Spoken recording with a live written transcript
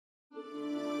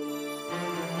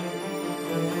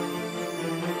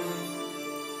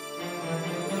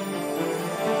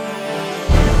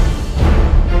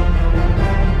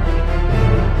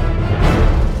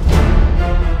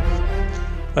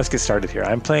let's get started here.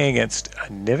 I'm playing against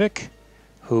Nivik,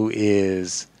 who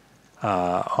is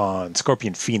on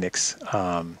Scorpion Phoenix,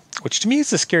 which to me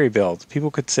is a scary build.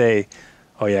 People could say,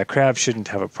 oh yeah, Crab shouldn't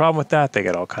have a problem with that. They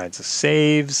got all kinds of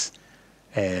saves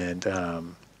and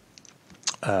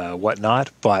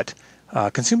whatnot, but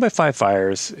consumed by 5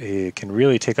 fires, it can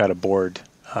really take out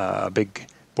a big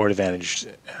board advantage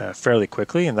fairly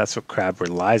quickly, and that's what Crab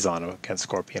relies on against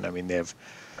Scorpion. I mean, they have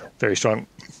very strong,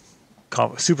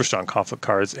 super strong conflict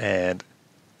cards, and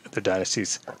their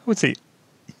dynasties, I would say,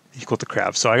 equal to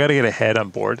Crab. So I got to get ahead on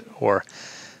board, and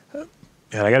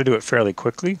I got to do it fairly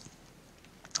quickly.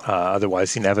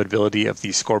 Otherwise, the inevitability of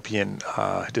the Scorpion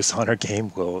Dishonor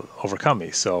game will overcome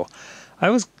me. So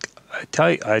to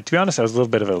be honest, I was a little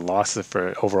bit of a loss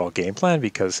for overall game plan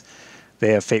because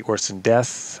they have Fate Worse Than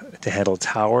Death to handle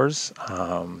towers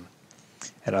and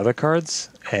other cards,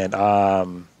 and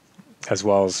as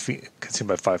well as Consumed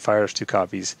by 5 Fires, 2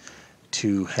 copies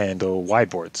to handle wide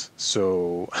boards.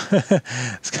 So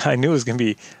I knew it was going to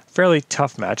be a fairly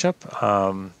tough matchup.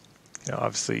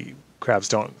 Obviously, Crabs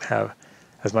don't have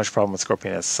as much problem with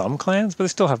Scorpion as some clans, but they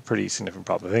still have pretty significant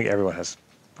problems. I think everyone has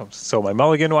problems. So my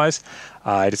mulligan-wise,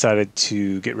 I decided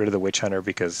to get rid of the Witch Hunter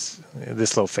because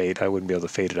this low fate, I wouldn't be able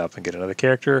to fade it up and get another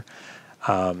character.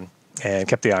 And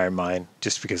kept the Iron Mine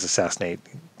just because Assassinate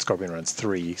Scorpion runs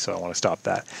 3, so I want to stop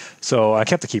that. So I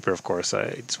kept the Keeper, of course.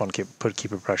 I just want to put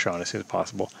Keeper pressure on as soon as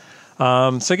possible. So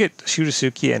I get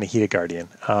Shudasuki and a Heated Guardian.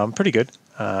 Pretty good.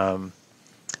 I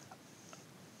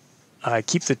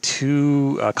keep the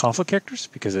 2 conflict characters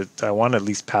because I want to at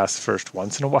least pass first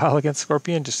once in a while against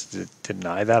Scorpion, just to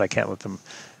deny that. I can't let them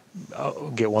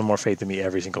get one more fate than me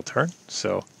every single turn.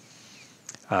 So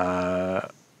I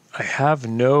have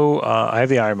I have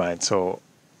the Iron Mine, so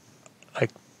I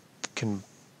can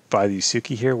buy the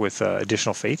Yusuke here with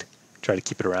additional fate. Try to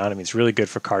keep it around. I mean, it's really good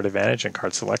for card advantage and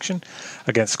card selection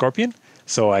against Scorpion,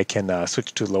 so I can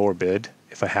switch to lower bid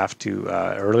if I have to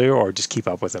earlier, or just keep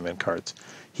up with him in cards.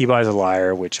 He buys a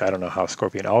Liar, which I don't know how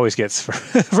Scorpion always gets for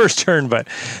first turn, but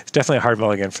it's definitely a hard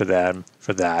mulligan for them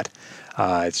for that.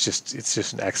 It's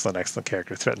just an excellent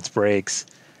character. Threatens breaks.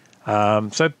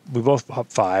 So we both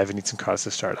pop 5 and need some cards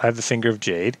to start. I have the Finger of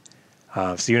Jade.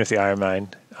 So even if the Iron Mine,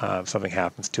 something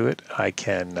happens to it, I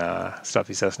can stop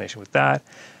the assassination with that.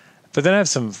 But then I have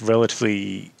some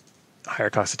relatively higher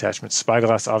cost attachments.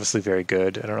 Spyglass, obviously very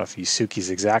good. I don't know if Yusuke's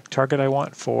the exact target I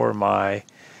want for my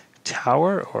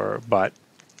tower, but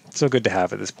it's so good to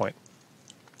have at this point.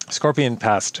 Scorpion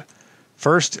passed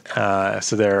first,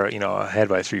 so they're ahead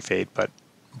by 3 fate, but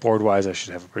board-wise, I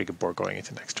should have a pretty good board going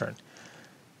into next turn.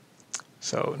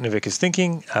 So Nivik is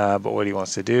thinking about what he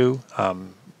wants to do.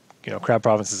 Crab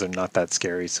provinces are not that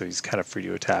scary, so he's kind of free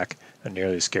to attack. Not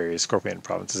nearly as scary as Scorpion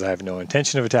provinces. I have no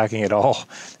intention of attacking at all.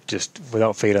 Just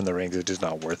without fate on the rings, it's just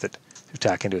not worth it to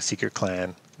attack into a secret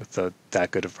clan with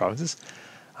that good of provinces.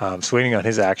 So waiting on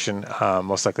his action,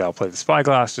 most likely I'll play the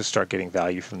Spyglass to start getting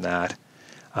value from that.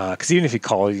 Because even if he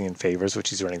calls in favors,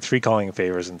 which he's running 3 calling in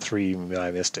favors and 3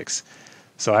 mystics,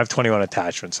 so I have 21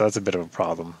 attachments, so that's a bit of a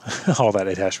problem. All that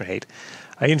attachment hate.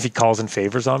 Even if he calls in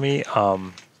favors on me,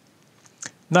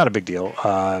 not a big deal.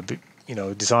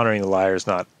 Dishonoring the Liar is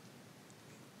not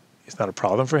a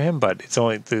problem for him, but it's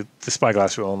only the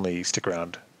Spyglass will only stick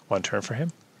around 1 turn for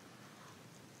him.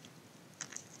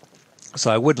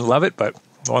 So I wouldn't love it, but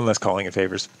 1 less calling in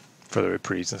favors for the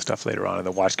reprieves and stuff later on, and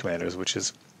the Watch Commanders, which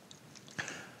is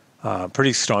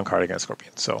pretty strong card against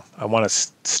Scorpion. So I want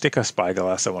to stick a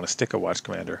Spyglass, I want to stick a Watch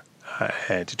Commander,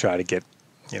 and to try to get,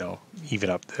 even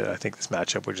up I think this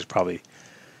matchup, which is probably,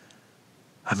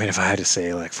 I mean, if I had to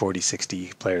say like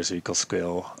 40-60 players of equal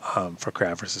skill for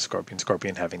Crab versus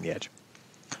Scorpion having the edge.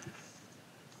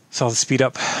 So I'll speed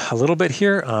up a little bit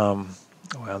here.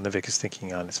 Nivik is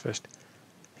thinking on his first.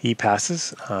 He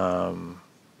passes. I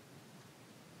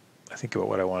think about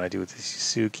what I want to do with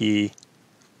this Yusuke.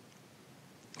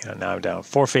 Now I'm down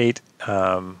 4 fate,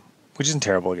 which isn't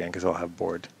terrible again because I'll have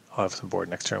some board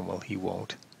next turn. Well, he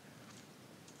won't.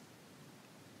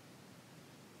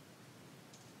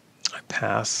 I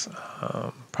pass.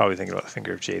 Probably thinking about the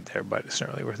Finger of Jade there, but it's not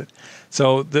really worth it.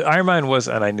 So the Iron Mine was,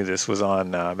 and I knew this was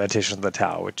on Meditation on the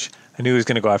Tau, which I knew he was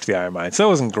going to go after the Iron Mine. So it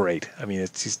wasn't great. I mean,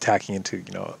 he's attacking into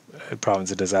a province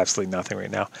that does absolutely nothing right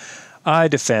now. I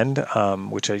defend,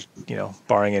 which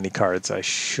barring any cards, I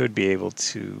should be able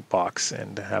to box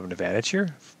and have an advantage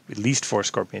here, at least force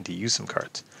Scorpion to use some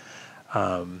cards.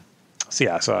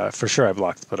 So for sure I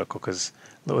blocked the political because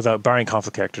without barring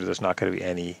conflict character, there's not going to be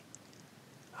any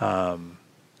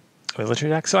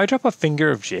military attack. So I drop a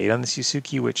Finger of Jade on this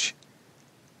Yusuke, which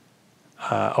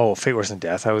Fate Worse Than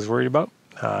Death I was worried about.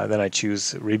 Then I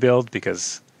choose Rebuild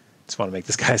because Just want to make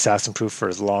this guy assassin proof for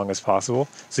as long as possible.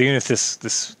 So even if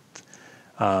this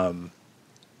to have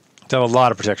a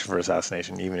lot of protection for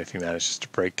assassination, even if he manages to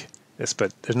break this,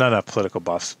 but there's not enough political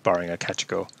buffs, barring a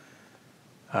Kachiko,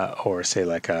 or say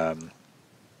like the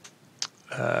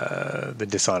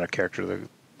Dishonored character.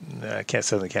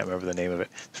 Suddenly can't remember the name of it.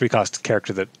 3-cost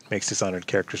character that makes Dishonored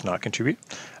characters not contribute.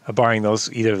 Barring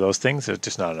either of those things, there's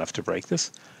just not enough to break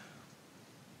this.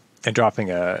 And dropping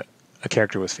a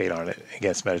character with Fate on it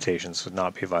against Meditations would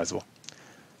not be advisable.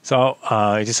 So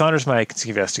he dishonors my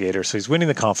Investigator, so he's winning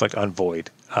the conflict on Void.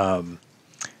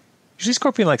 Usually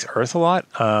Scorpion likes Earth a lot,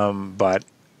 but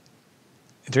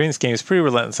during this game, it's pretty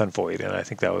relentless on Void, and I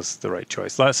think that was the right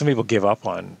choice. Some people give up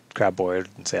on Crab Board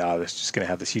and say, they're just going to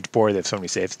have this huge board, they have so many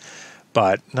saves.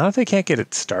 But not if they can't get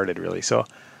it started, really. So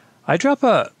I drop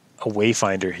a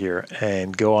Wayfinder here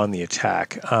and go on the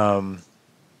attack.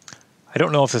 I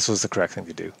don't know if this was the correct thing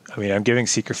to do. I mean, I'm giving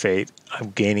Seeker Fate, I'm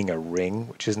gaining a ring,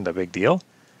 which isn't a big deal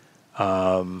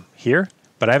here,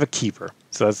 but I have a Keeper,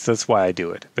 so that's why I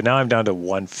do it. But now I'm down to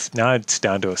now it's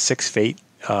down to a 6 Fate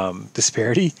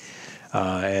disparity.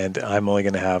 And I'm only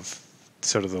going to have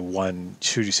sort of the one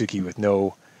Shujisuki with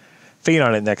no Fate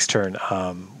on it next turn.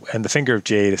 And the Finger of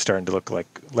Jade is starting to look like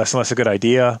less and less a good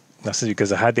idea. That's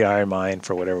because I had the Iron Mine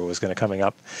for whatever was going to coming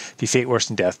up. If he Fate Worse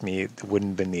than Death me, it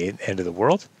wouldn't have been the end of the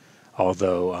world.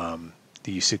 Although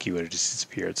the Yusuki would have just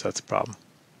disappeared, so that's a problem.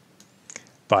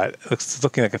 But it's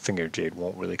looking like a Finger of Jade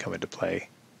won't really come into play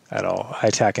at all. I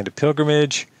attack into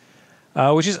Pilgrimage.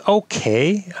 Which is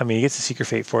okay. I mean, he gets the Secret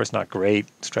Fate for it's not great,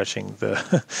 stretching the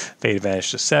Fate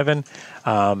advantage to 7.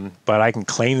 But I can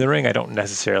claim the ring. I don't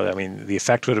necessarily. I mean, the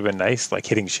effect would have been nice. Like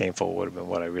hitting Shameful would have been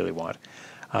what I really want.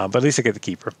 But at least I get the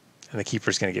Keeper, and the Keeper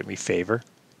is going to get me favor,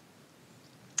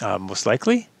 most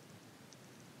likely.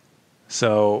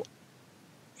 So,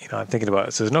 I'm thinking about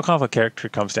it. So there's no conflict character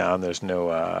comes down. There's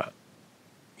no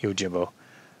Yojimbo.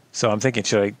 So I'm thinking,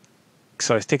 So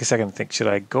I take a second and think, should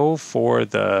I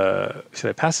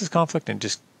pass this conflict and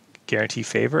just guarantee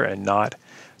favor and not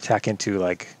attack into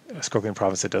like a Scorpion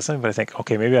Province that doesn't? But I think,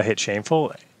 okay, maybe I hit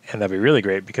Shameful, and that'd be really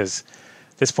great because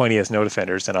at this point he has no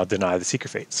defenders, and I'll deny the Seeker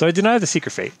Fate. So I deny the Seeker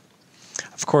Fate.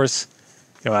 Of course,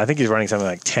 I think he's running something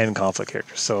like 10 conflict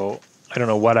characters. So I don't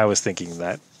know what I was thinking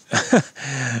that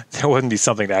there wouldn't be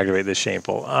something to aggravate this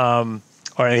Shameful.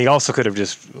 Or he also could have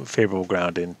just favorable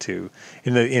ground in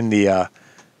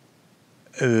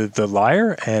the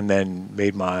Liar and then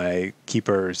made my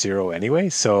Keeper 0 anyway.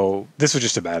 So this was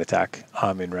just a bad attack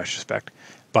in retrospect.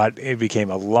 But it became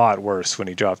a lot worse when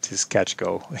he dropped his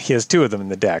Kachiko. He has 2 of them in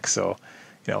the deck, so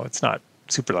it's not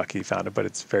super lucky he found it, but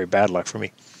it's very bad luck for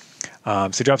me. So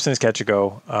he drops in his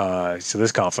Kachiko. So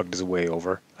this conflict is way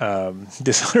over.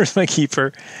 Dishonors my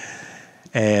Keeper.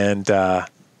 And at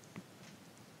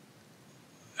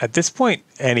this point,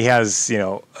 and he has,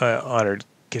 honored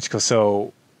Kachiko,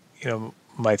 so,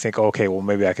 might think, okay, well,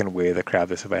 maybe I can weigh the crab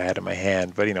this if I had in my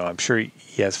hand. But, I'm sure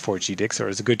he has 4 G-Dicks, or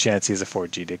there's a good chance he has a 4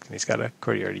 G-Dick, and he's got a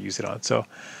courtier to use it on. So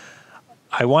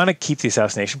I want to keep the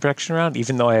assassination protection around,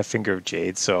 even though I have Finger of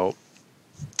Jade. So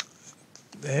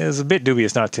it's a bit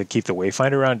dubious not to keep the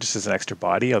Wayfinder around just as an extra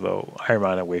body, although Iron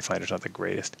Man and Wayfinder's not the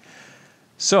greatest.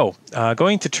 So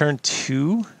going to turn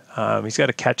 2, he's got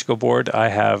a Kachiko board. I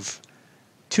have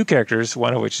 2 characters,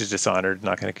 one of which is Dishonored,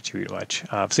 not going to contribute much.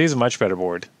 So he has a much better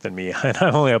board than me, and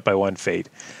I'm only up by 1 Fate.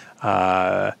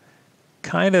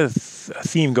 Kind of a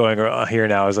theme going on here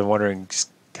now as I'm wondering,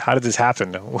 how did this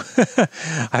happen?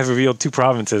 I've revealed 2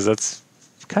 provinces. That's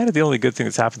kind of the only good thing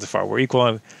that's happened so far. We're equal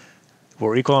on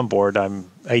board.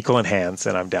 I'm equal in hands,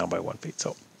 and I'm down by 1 Fate.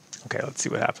 So, okay, let's see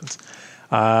what happens.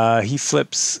 He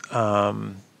flips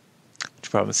which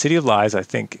province? City of Lies, I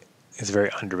think, is a very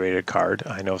underrated card.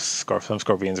 I know some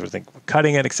Scorpions would think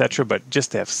cutting it, etc., but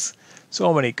just to have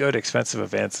so many good, expensive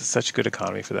events, it's such a good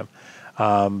economy for them.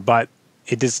 But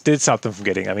it just did stop them from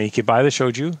getting. I mean, he could buy the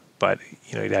Shoju, but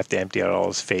he'd have to empty out all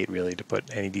his Fate really to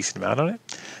put any decent amount on it.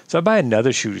 So I buy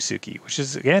another Shurisuki, which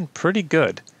is again pretty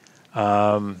good.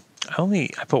 I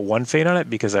put 1 Fate on it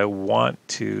because I want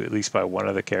to at least buy one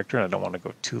other character, and I don't want to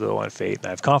go too low on Fate. And I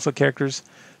have conflict characters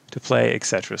to play,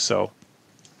 etc. So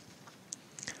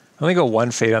I only go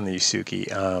 1 Fate on the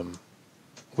Yusuke.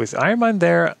 With Iron Mine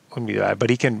there, wouldn't be bad, but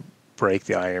he can break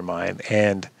the Iron Mine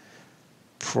and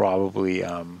probably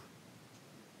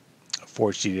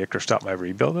forge Edict or stop my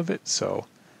rebuild of it. So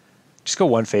just go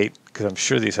 1 Fate because I'm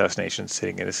sure the Assassination's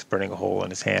sitting in his burning a hole in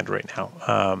his hand right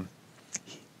now.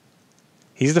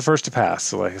 He's the first to pass,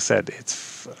 so like I said,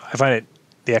 I find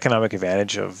the economic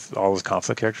advantage of all those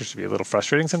conflict characters to be a little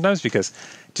frustrating sometimes because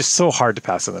it's just so hard to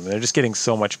pass on them, and they're just getting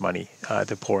so much money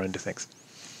to pour into things.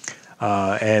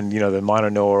 And, the mono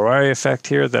no Orari effect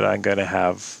here that I'm going to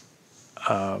have,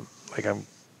 like I'm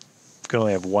going to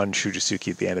only have one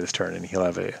Shujisuki at the end of this turn, and he'll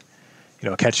have a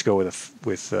Ketchiko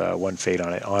with one fate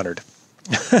on it, honored.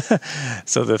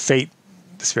 So the fate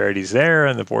disparity is there,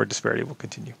 and the board disparity will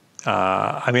continue.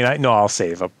 I'll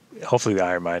save up. Hopefully the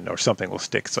Iron Mine or something will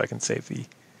stick, so I can save the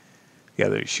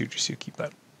other Shujisuki.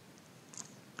 But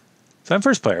so I'm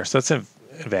first player, so that's an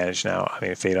advantage now. I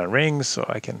mean, fate on rings, so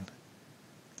I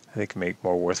think make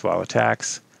more worthwhile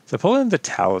attacks. So I pull in the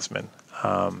Talisman.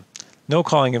 No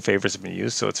calling in favors have been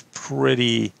used, so it's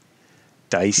pretty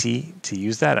dicey to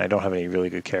use that. I don't have any really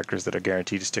good characters that are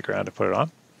guaranteed to stick around to put it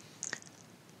on.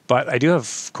 But I do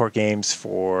have court games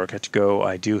for Ketchiko.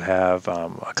 I do have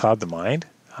a Cloud the Mind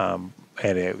and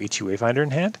a Ichi Wayfinder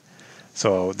in hand.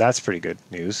 So that's pretty good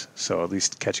news. So at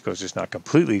least Ketchiko is just not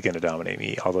completely going to dominate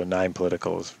me, although 9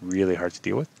 political is really hard to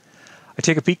deal with. I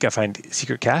take a peek. I find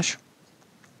Secret Cache.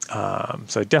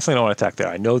 So I definitely don't want to attack there.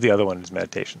 I know the other one is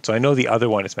meditation. So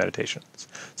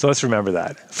So let's remember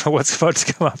that for what's about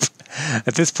to come up.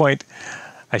 At this point,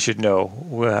 I should know.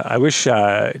 I wish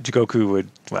Jigoku would,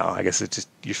 well, I guess it's just,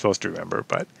 you're supposed to remember,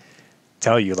 but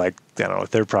tell you, like, I don't know,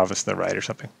 third province in the right or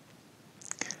something.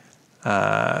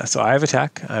 So I have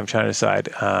attack. I'm trying to decide.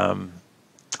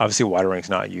 Obviously, Water Ring's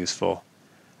not useful.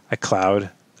 I Cloud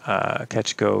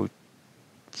Ketchiko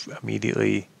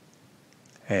immediately,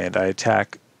 and I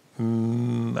attack.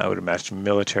 I would have matched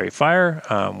Military Fire.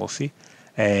 We'll see.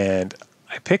 And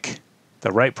I pick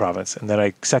the right province, and then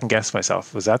I second guess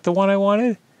myself. Was that the one I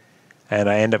wanted? And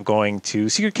I end up going to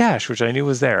Secret Cache, which I knew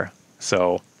was there.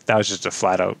 So that was just a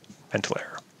flat out mental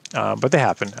error. But they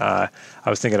happen. I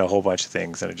was thinking a whole bunch of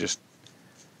things, and it just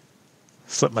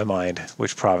slipped my mind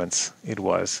which province it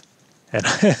was. And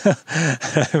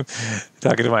I'm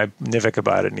talking to my Nivik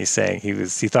about it, and he's saying he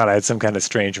thought I had some kind of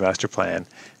strange master plan,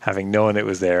 having known it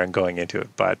was there and going into it.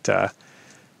 But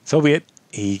so be it.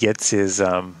 He gets his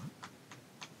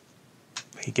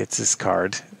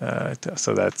card,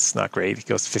 so that's not great. He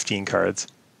goes 15 cards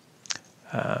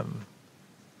to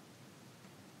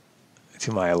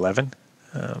my 11.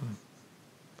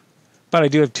 But I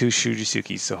do have 2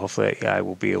 Shujisuki, so hopefully I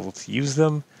will be able to use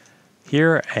them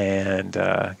here and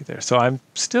get there. So I'm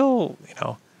still,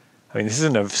 this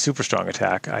isn't a super strong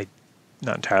attack. I'm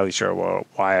not entirely sure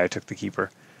why I took the Keeper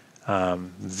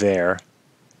there,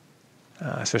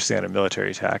 especially on a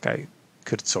military attack. I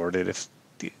could sort it if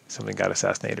something got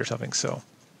assassinated or something. So,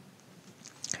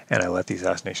 and I let the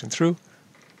assassination through.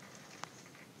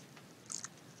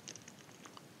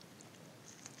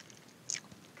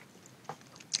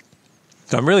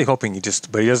 So I'm really hoping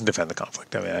but he doesn't defend the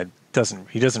conflict.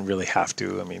 He doesn't really have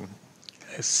to. I mean,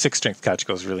 a 6 strength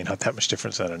Kachiko is really not that much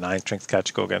difference than a 9 strength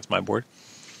Kachiko against my board.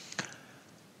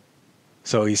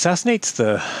 So he assassinates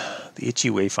the Ichi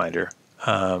Wayfinder.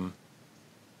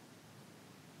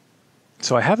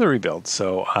 So I have the rebuild.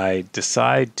 So I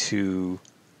decide to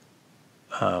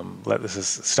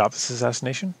stop this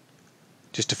assassination,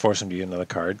 just to force him to use another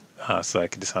card, so that I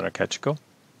can dishonor Kachiko.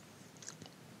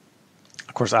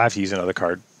 Of course, I have to use another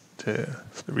card to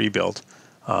rebuild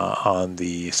on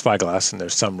the Spyglass, and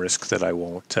there's some risk that I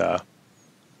won't,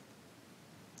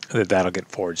 that'll get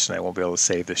forged, and I won't be able to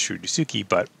save the Shujisuki.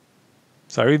 But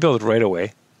so I rebuild right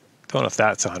away. Don't know if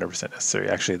that's 100% necessary.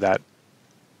 Actually,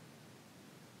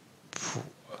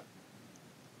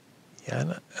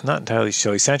 I'm not entirely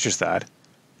sure. He censures that.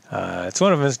 It's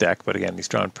one of his deck, but again, he's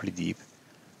drawn pretty deep.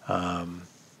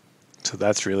 So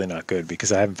that's really not good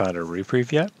because I haven't found a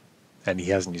reprieve yet. And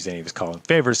he hasn't used any of his calling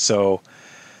favors, so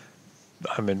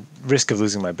I'm in risk of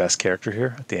losing my best character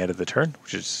here at the end of the turn,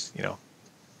 which is,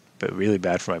 but really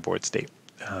bad for my board state.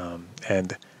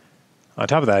 And on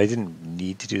top of that, I didn't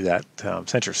need to do that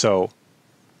censure. So,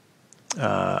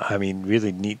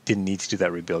 really didn't need to do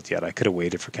that rebuild yet. I could have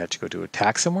waited for Kachiko to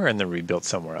attack somewhere and then rebuild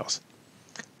somewhere else.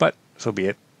 But so be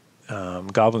it.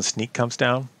 Goblin Sneak comes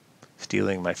down,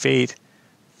 stealing my fate.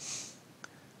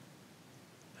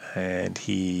 And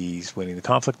he's winning the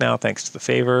conflict now, thanks to the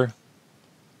favor.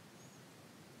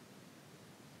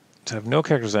 So I have no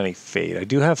characters on any fate. I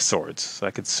do have swords, so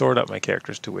I could sword up my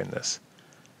characters to win this.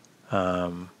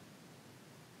 But,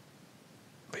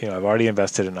 I've already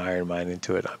invested an Iron Mine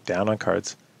into it. I'm down on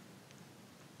cards.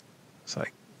 So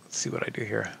let's see what I do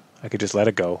here. I could just let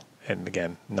it go. And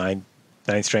again, 9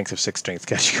 strength of 6 strength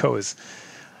Kachiko is...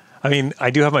 I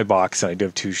do have my box, and I do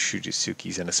have 2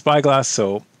 Shujisukis and a Spyglass,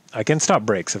 so... I can stop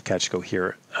breaks of Kachiko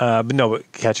here. But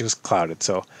Kachiko's clouded.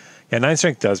 So, 9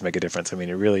 strength does make a difference. It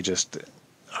really just...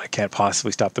 I can't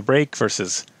possibly stop the break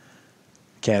versus...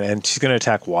 can. And she's going to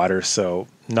attack water, so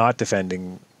not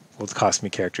defending will cost me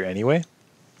character anyway.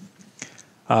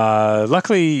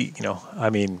 Luckily, I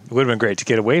mean, it would have been great to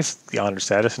get away with the honored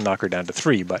status and knock her down to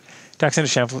 3, but attacks into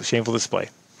shameful display,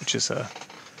 which is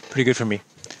pretty good for me.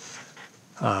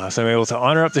 So I'm able to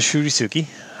honor up the Shurisuki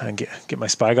and get my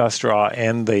Spyglass draw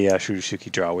and the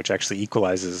Shurisuki draw, which actually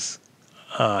equalizes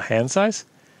hand size.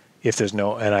 If there's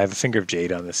no, and I have a Finger of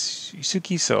Jade on this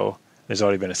Shurisuki, so there's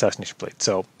already been Assassination Blade.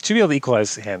 So should be able to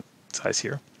equalize hand size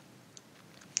here.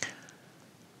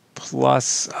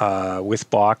 Plus, with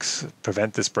Box,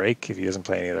 prevent this break if he doesn't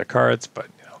play any other cards, but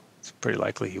it's pretty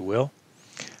likely he will.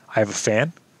 I have a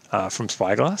fan from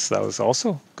Spyglass. That was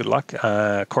also good luck.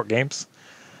 Court Games,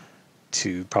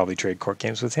 to probably trade Court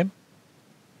Games with him.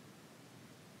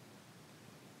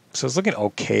 So it's looking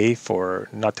okay for,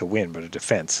 not to win, but a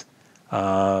defense.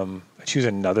 I choose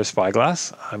another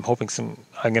Spyglass. I'm going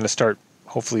to start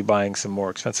hopefully buying some more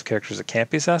expensive characters that can't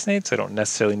be assassinated, so I don't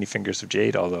necessarily need Fingers of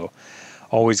Jade, although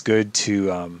always good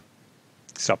to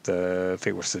stop the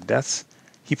Fate Worse than Deaths.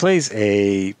 He plays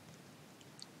a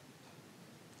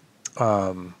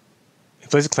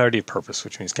Clarity of Purpose,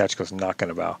 which means Kachiko's not going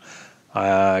to bow.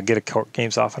 Get a Court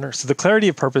Games off on her. So the Clarity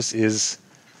of Purpose is,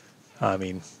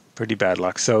 pretty bad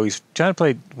luck. So he's trying to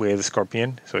play Way of the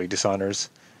Scorpion, so he dishonors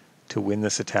to win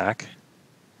this attack.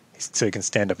 So he can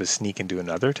stand up his sneak and do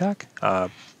another attack. Although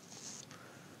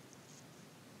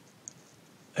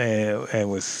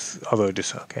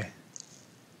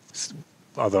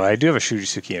I do have a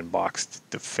Shurisuki in Box to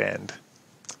defend.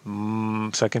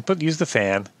 So I can use the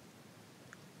fan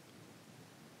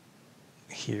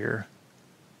here.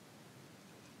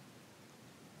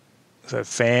 So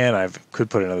fan, I could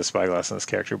put another Spyglass on this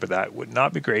character, but that would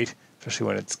not be great, especially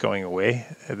when it's going away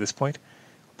at this point,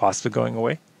 possibly going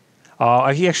away.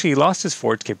 He actually lost his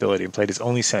forge capability and played his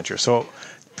only center, so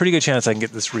pretty good chance I can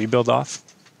get this rebuild off,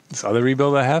 this other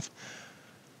rebuild I have.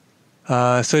 So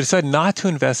I decided not to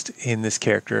invest in this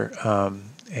character,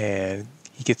 and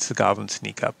he gets the Goblin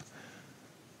Sneak up.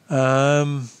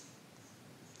 Again,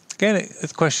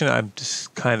 it's a question I'm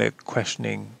just kind of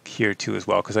questioning here too as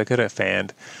well, because I could have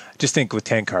fanned. I just think with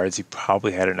 10 cards, he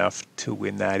probably had enough to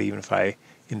win that, even if I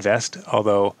invest.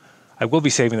 Although I will be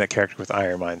saving that character with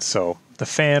Iron Mine, so the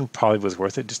fan probably was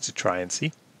worth it just to try and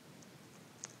see.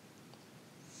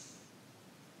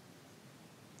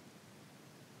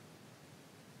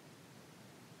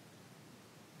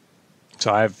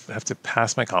 So I have to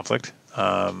pass my conflict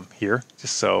here,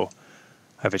 just so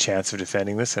I have a chance of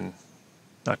defending this and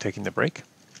not taking the break.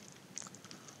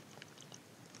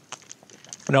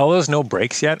 And although there's no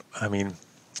breaks yet,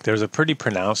 there's a pretty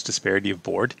pronounced disparity of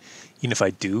board. Even if I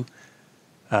do,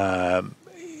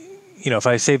 if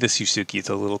I save this Yusuke, it's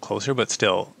a little closer, but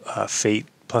still, Fate,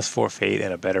 +4 Fate,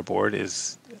 and a better board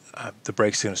is, the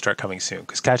break's going to start coming soon,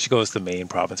 because Kachiko is the main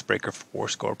province breaker for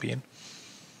Scorpion.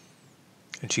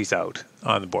 And she's out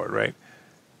on the board, right?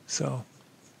 So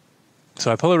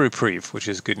I pull a Reprieve, which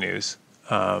is good news.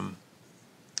 He has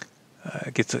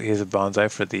a Bonsai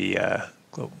for the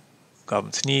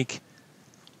Goblin Sneak.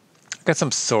 I've got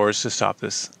some swords to stop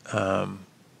this. And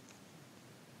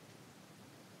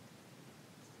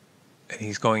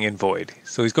he's going in Void.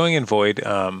 So he's going in Void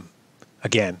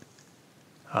again.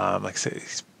 Like I said,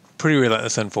 he's pretty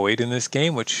relentless on Void in this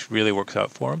game, which really works out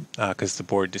for him, because the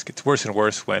board just gets worse and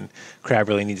worse when Crab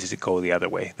really needs to go the other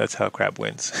way. That's how Crab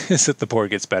wins, is that the board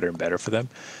gets better and better for them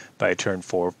by turn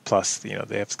 4, plus they have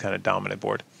this kind of dominant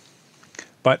board.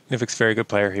 But Nifik's a very good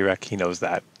player. He knows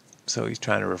that, so he's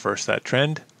trying to reverse that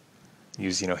trend,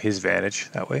 use his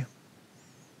advantage that way.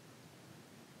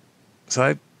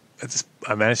 So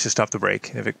I managed to stop the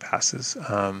break. Nivik passes,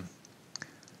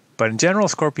 but in general,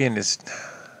 Scorpion is.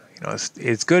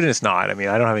 It's good and it's not. I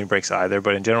don't have any breaks either,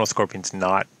 but in general, Scorpion's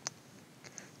not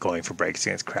going for breaks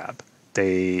against Crab.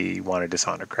 They want to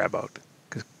dishonor Crab out,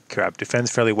 because Crab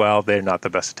defends fairly well. They're not the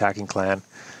best attacking clan.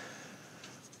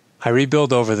 I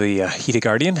rebuild over the Heated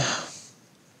Guardian.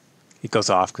 He goes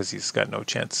off because he's got no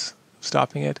chance of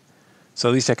stopping it. So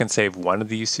at least I can save one of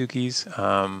the Yusukis.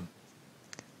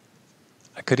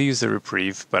 I could have used the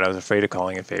Reprieve, but I was afraid of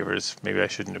calling in favors. Maybe I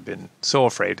shouldn't have been so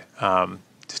afraid.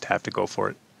 Just have to go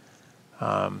for it.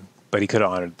 But he could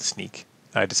have honored the Sneak.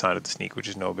 I dishonored the Sneak, which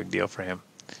is no big deal for him.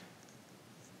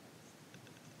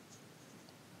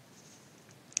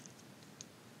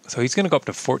 So he's going to go up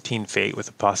to 14 Fate with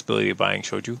the possibility of buying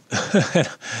Shoju.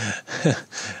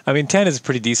 10 is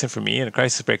pretty decent for me, and a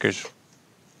Crisis Breaker is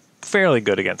fairly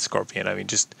good against Scorpion.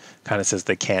 Just kind of says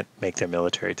they can't make their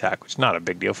military attack, which is not a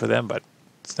big deal for them, but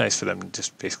it's nice for them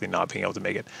just basically not being able to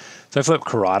make it. So I flip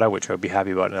Karada, which I would be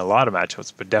happy about in a lot of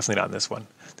matchups, but definitely not in this one.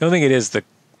 The only thing it is the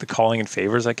calling in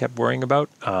favors I kept worrying about,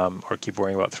 or keep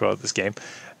worrying about throughout this game.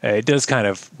 It does kind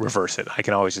of reverse it. I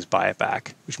can always just buy it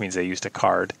back, which means they used a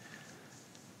card,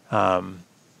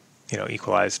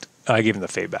 equalized. I gave them the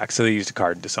fade back. So they used a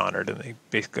card and dishonored, and they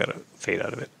basically got a fade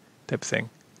out of it type of thing.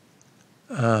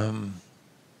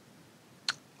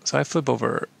 So I flip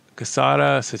over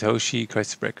Kasada, Satoshi,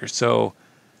 Crisis Breaker. So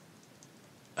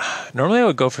normally I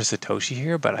would go for Satoshi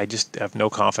here, but I just have no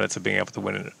confidence of being able to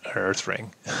win an Earth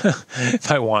Ring if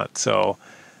I want. So,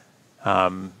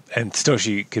 and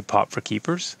Satoshi could pop for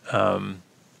keepers.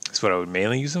 That's what I would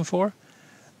mainly use them for.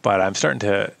 But I'm starting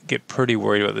to get pretty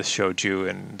worried about this Shoju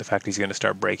and the fact he's going to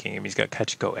start breaking him. He's got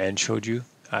Kachiko and Shoju.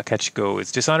 Kachiko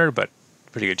is dishonored, but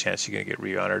pretty good chance you're going to get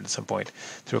re-honored at some point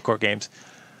through court games.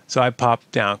 So I pop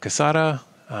down Kasada,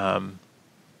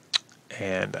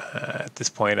 and at this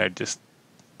point I just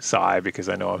sigh because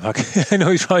I know I'm not. I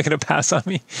know he's probably going to pass on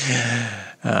me.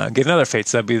 Get another fate,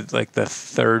 so that'd be like the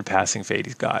third passing fate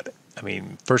he's got. I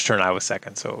mean, first turn I was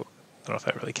second, so I don't know if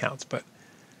that really counts, but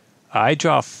I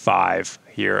draw 5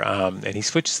 here, and he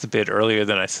switches the bid earlier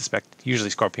than I suspect. Usually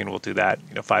Scorpion will do that,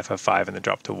 5/5/5, and then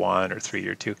drop to 1 or 3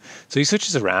 or 2. So he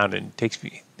switches around and takes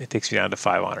me down to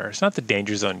 5 honor. It's not the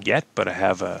danger zone yet, but I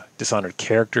have a dishonored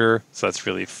character, so that's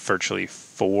really virtually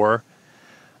 4.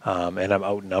 And I'm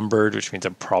outnumbered, which means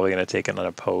I'm probably going to take an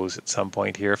unopposed at some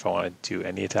point here if I want to do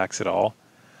any attacks at all.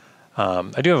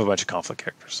 I do have a bunch of conflict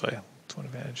characters, so that's one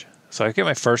advantage. So I get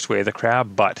my first way of the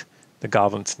crab, but the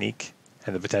Goblin Sneak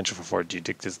and the potential for 4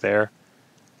 Edict is there.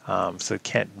 So I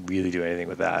can't really do anything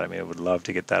with that. I mean, I would love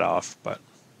to get that off, but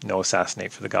no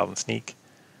Assassinate for the Goblin Sneak.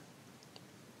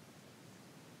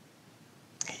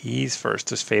 He's first.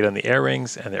 There's Fade on the Air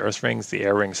Rings and the Earth Rings. The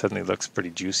Air Ring suddenly looks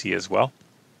pretty juicy as well.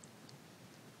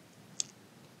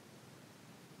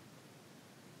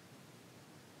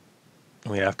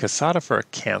 We have Kasada for a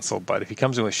cancel, but if he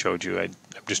comes in with Shoju, I'm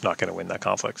just not going to win that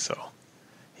conflict. So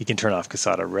he can turn off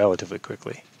Kasada relatively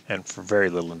quickly and for very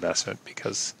little investment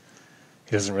because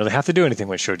he doesn't really have to do anything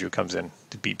when Shoju comes in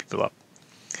to beat people up.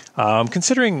 I'm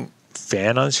considering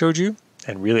Fan on Shoju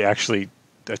and really actually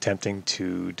attempting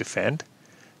to defend.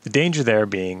 The danger there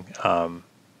being,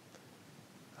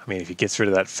 if he gets rid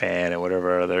of that Fan and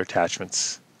whatever other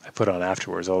attachments I put on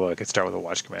afterwards, although I could start with a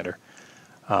Watch Commander,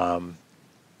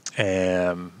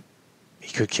 and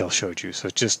he could kill Shoju. So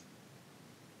it's just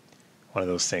one of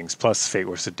those things. Plus Fate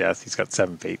Worse of Death. He's got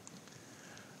 7 Fate.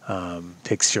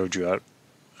 Takes Shoju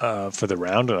out for the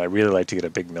round, and I really like to get a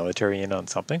big military in on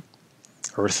something.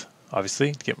 Earth,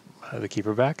 obviously, to get the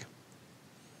Keeper back.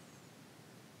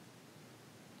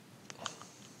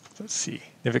 Let's see.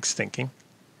 Nivik's thinking.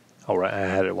 All right, I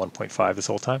had it at 1.5 this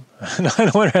whole time. I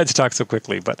don't wonder I had to talk so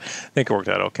quickly, but I think it worked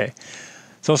out okay.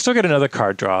 So I'll still get another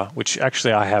card draw, which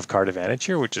actually I have card advantage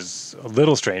here, which is a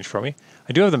little strange for me.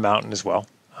 I do have the Mountain as well,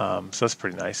 so that's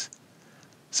pretty nice.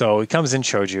 So he comes in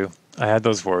Shoju. I had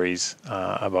those worries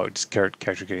about just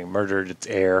character getting murdered. It's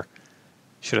air.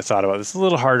 Should have thought about this a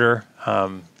little harder,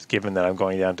 given that I'm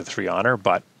going down to 3 honor,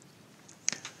 but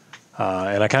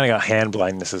and I kind of got hand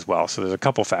blindness as well. So there's a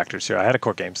couple factors here. I had a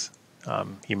court games.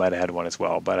 He might have had one as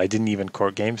well, but I didn't even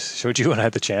court games Shoju when I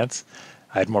had the chance.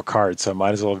 I had more cards, so I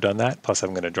might as well have done that. Plus, I'm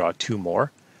going to draw 2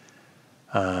 more.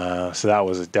 So that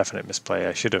was a definite misplay.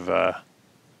 I should have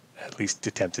at least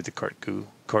attempted to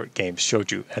court games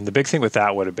Shoju. And the big thing with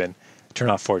that would have been turn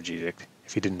off 4 Edict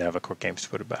if he didn't have a court games to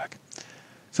put it back.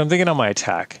 So I'm thinking on my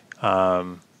attack.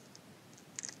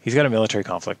 He's got a military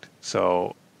conflict,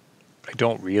 so I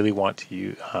don't really want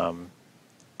to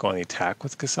go on the attack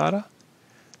with Kasada.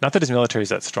 Not that his military is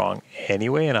that strong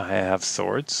anyway, and I have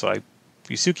swords, so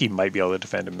Yusuke might be able to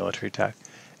defend a military attack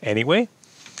anyway.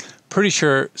 Pretty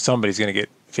sure somebody's going to get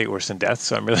Fate Worse than Death,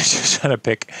 so I'm really just trying to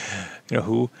pick,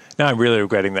 who. Now I'm really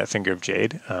regretting that Finger of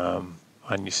Jade on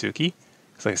Yusuke.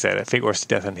 Because like I said, Fate Worse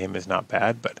than Death on him is not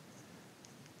bad, but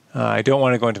I don't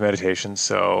want to go into meditation,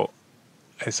 so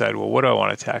I decided, well, what do I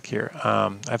want to attack here?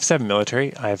 I have 7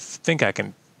 military. I think I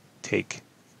can take,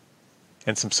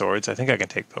 and some swords, I think I can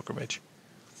take Pilgrimage.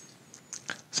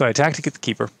 So I attack to get the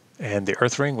Keeper and the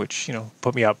Earth Ring, which,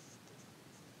 put me up.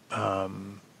 By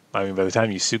the time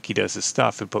Yusuke does his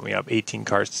stuff, it put me up 18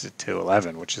 cards to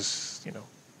 11, which is,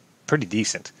 pretty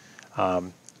decent.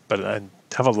 But I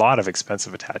have a lot of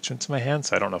expensive attachments in my hand,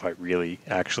 so I don't know if I really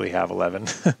actually have 11.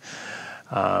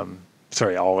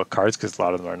 Sorry, all the cards, because a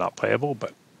lot of them are not playable,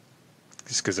 but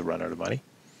just because they run out of money.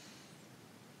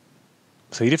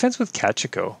 So he defends with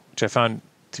Kachiko, which I found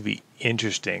to be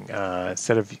interesting.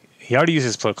 He already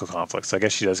uses political conflict, so I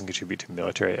guess she doesn't contribute to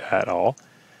military at all.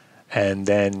 And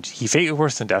then he Fate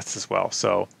Worse than Deaths as well.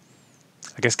 So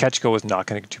I guess Kachiko was not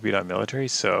going to contribute on military,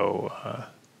 so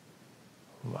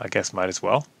I guess might as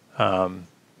well. And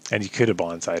you could have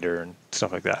blindsided her and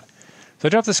stuff like that. So I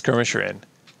dropped the skirmisher in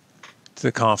to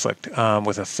the conflict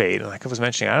with a fate. And like I was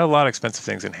mentioning, I had a lot of expensive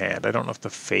things in hand. I don't know if the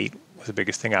fate was the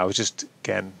biggest thing. I was just,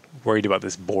 again, worried about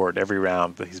this board every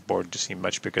round. But his board just seemed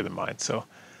much bigger than mine. So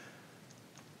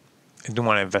I didn't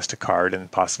want to invest a card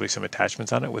and possibly some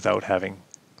attachments on it without having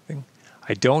thing.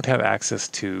 I don't have access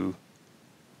to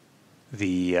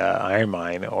the iron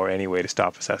mine or any way to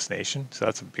stop assassination. So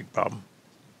that's a big problem.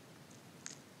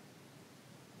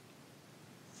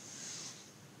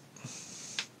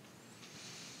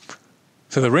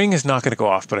 So the ring is not going to go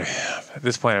off, but at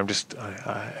this point, I just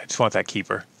want that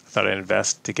keeper. I thought I'd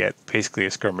invest to get basically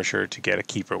a skirmisher to get a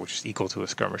keeper, which is equal to a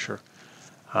skirmisher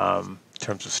in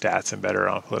terms of stats and better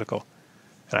on political.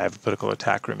 And I have a political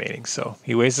attack remaining. So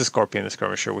he weighs the scorpion, the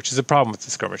skirmisher, which is a problem with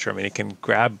the skirmisher. I mean, it can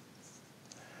grab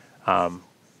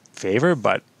favor,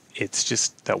 but it's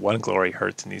just that one glory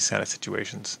hurts in these kind of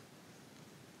situations,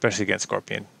 especially against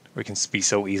scorpion, where it can be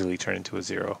so easily turned into a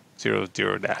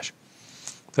 0/0 dash.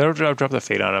 So I'll drop the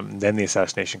fate on him, and then the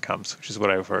assassination comes, which is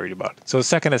what I was worried about. So the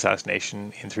second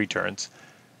assassination in 3 turns.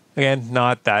 Again,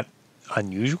 not that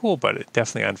unusual, but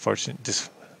definitely unfortunate,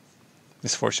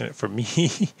 misfortunate for me.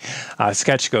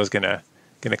 Sketchko is gonna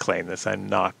claim this. I'm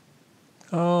not.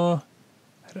 Oh,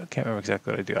 can't remember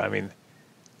exactly what I do. I mean,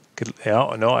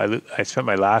 I spent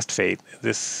my last fate.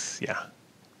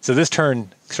 So this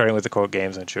turn, starting with the quote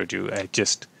games I showed you, a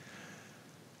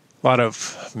lot of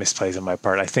misplays on my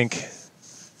part. I think.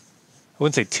 I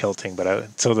wouldn't say tilting,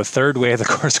 but so the third way of the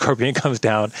core scorpion comes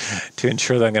down to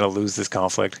ensure that I'm going to lose this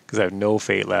conflict because I have no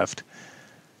fate left,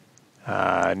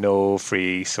 no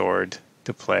free sword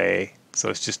to play, so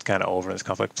it's just kind of over in this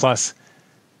conflict. Plus,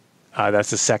 that's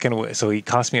the second way. So he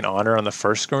cost me an honor on the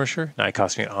first skirmisher, now he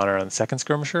cost me an honor on the second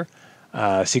skirmisher.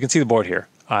 So you can see the board here.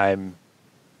 Unless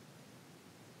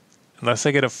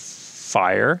I get a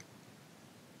fire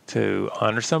to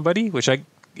honor somebody, which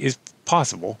is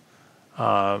possible.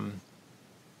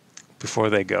 Before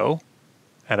they go,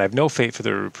 and I have no fate for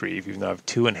the reprieve, even though I have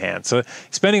 2 in hand. So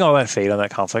spending all that fate on that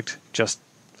conflict just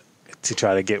to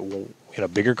try to get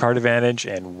bigger card advantage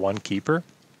and 1 keeper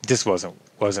just wasn't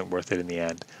worth it in the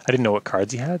end. I didn't know what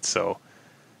cards he had, so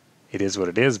it is what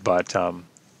it is. But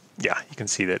yeah, you can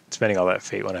see that spending all that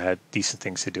fate when I had decent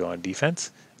things to do on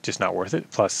defense, just not worth it.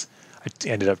 Plus, I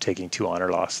ended up taking 2 honor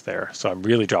loss there, so I'm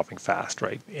really dropping fast,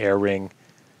 right? Air ring.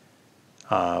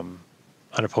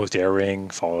 Unopposed air ring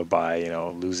followed by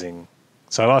losing,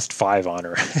 so I lost 5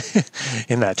 honor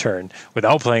in that turn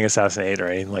without playing assassinate or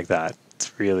anything like that.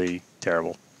 It's really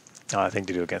terrible thing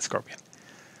to do against scorpion.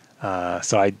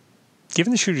 So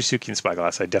given the Shudasuki and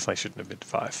Spyglass, I definitely shouldn't have bid to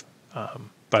 5.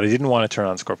 But I didn't want to turn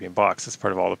on scorpion box. That's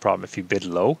part of all the problem. If you bid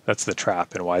low, that's the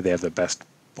trap, and why they have the best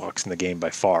box in the game by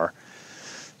far.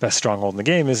 Best stronghold in the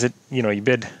game is that you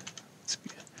bid.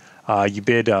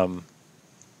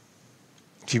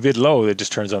 If you bid low, it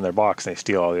just turns on their box and they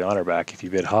steal all the honor back. If you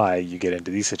bid high, you get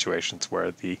into these situations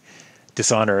where the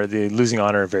losing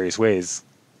honor in various ways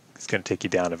is going to take you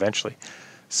down eventually.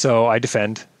 So I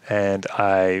defend and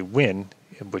I win,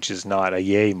 which is not a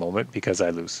yay moment because I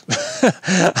lose.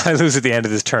 I lose at the end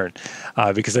of this turn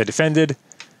because I defended.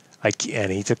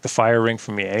 And he took the fire ring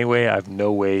from me anyway. I have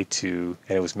no way to,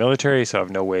 and it was military, so I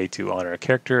have no way to honor a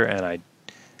character, and I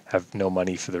have no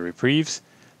money for the reprieves.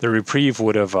 The reprieve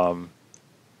would have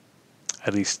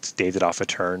at least staved off a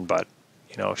turn, but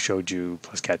showed you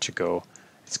plus Jigoku,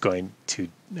 it's going to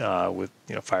with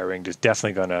fire ring, just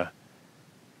definitely going to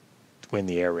win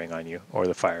the air ring on you or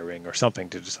the fire ring or something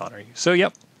to dishonor you. So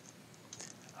yep,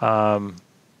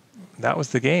 that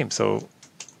was the game. So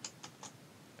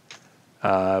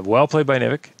well played by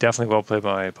Nivik, definitely well played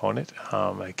by my opponent. He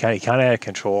kind of had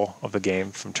control of the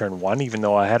game from turn 1, even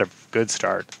though I had a good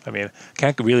start. I mean,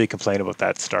 can't really complain about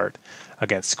that start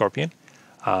against Scorpion.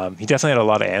 He definitely had a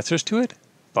lot of answers to it,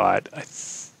 but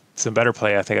some better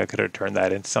play, I think I could have turned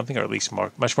that into something, or at least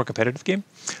much more competitive game.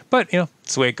 But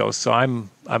it's the way it goes. So I'm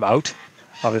out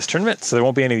of this tournament, so there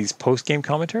won't be any of these post-game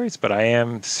commentaries. But I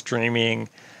am streaming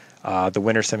the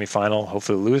winner semifinal,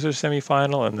 hopefully the loser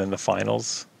semifinal, and then the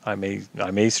finals. I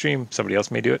may stream. Somebody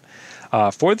else may do it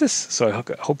for this. So I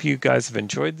hope you guys have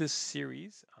enjoyed this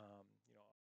series.